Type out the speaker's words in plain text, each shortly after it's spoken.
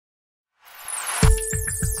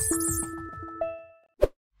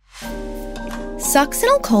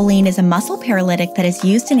Succinylcholine is a muscle paralytic that is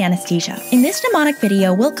used in anesthesia. In this mnemonic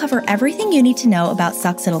video, we'll cover everything you need to know about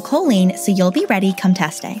succinylcholine so you'll be ready come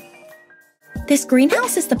test day. This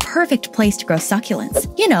greenhouse is the perfect place to grow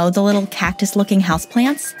succulents. You know, the little cactus-looking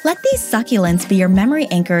houseplants? Let these succulents be your memory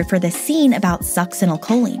anchor for this scene about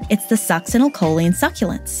succinylcholine. It's the Succinylcholine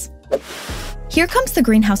Succulents. Here comes the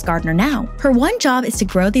greenhouse gardener now. Her one job is to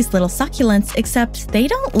grow these little succulents, except they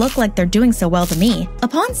don't look like they're doing so well to me.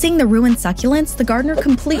 Upon seeing the ruined succulents, the gardener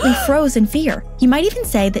completely froze in fear. You might even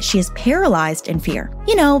say that she is paralyzed in fear.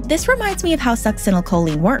 You know, this reminds me of how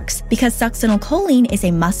succinylcholine works, because succinylcholine is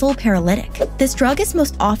a muscle paralytic. This drug is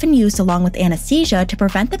most often used along with anesthesia to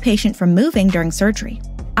prevent the patient from moving during surgery.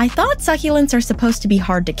 I thought succulents are supposed to be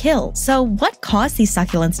hard to kill, so what caused these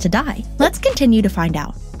succulents to die? Let's continue to find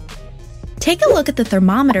out. Take a look at the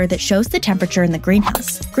thermometer that shows the temperature in the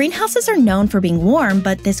greenhouse. Greenhouses are known for being warm,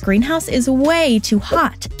 but this greenhouse is way too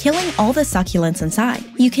hot, killing all the succulents inside.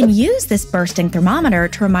 You can use this bursting thermometer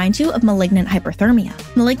to remind you of malignant hyperthermia.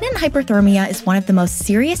 Malignant hyperthermia is one of the most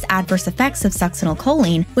serious adverse effects of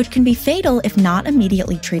succinylcholine, which can be fatal if not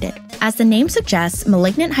immediately treated. As the name suggests,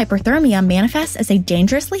 malignant hyperthermia manifests as a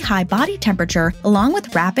dangerously high body temperature, along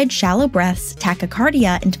with rapid, shallow breaths,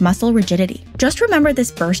 tachycardia, and muscle rigidity. Just remember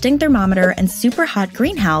this bursting thermometer and super hot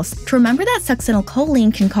greenhouse to remember that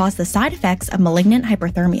succinylcholine can cause the side effects of malignant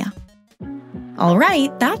hyperthermia.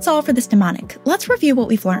 Alright, that's all for this mnemonic. Let's review what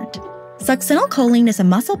we've learned. Succinylcholine is a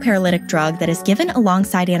muscle paralytic drug that is given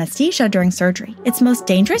alongside anesthesia during surgery. Its most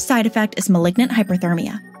dangerous side effect is malignant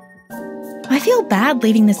hyperthermia. I feel bad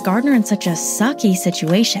leaving this gardener in such a sucky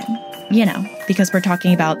situation. You know, because we're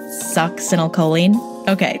talking about succinylcholine.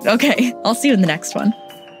 Okay, I'll see you in the next one.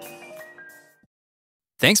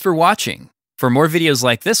 Thanks for watching. For more videos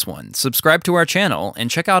like this one, subscribe to our channel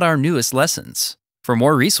and check out our newest lessons. For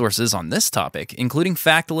more resources on this topic, including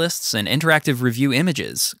fact lists and interactive review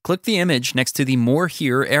images, click the image next to the More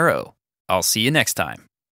Here arrow. I'll see you next time.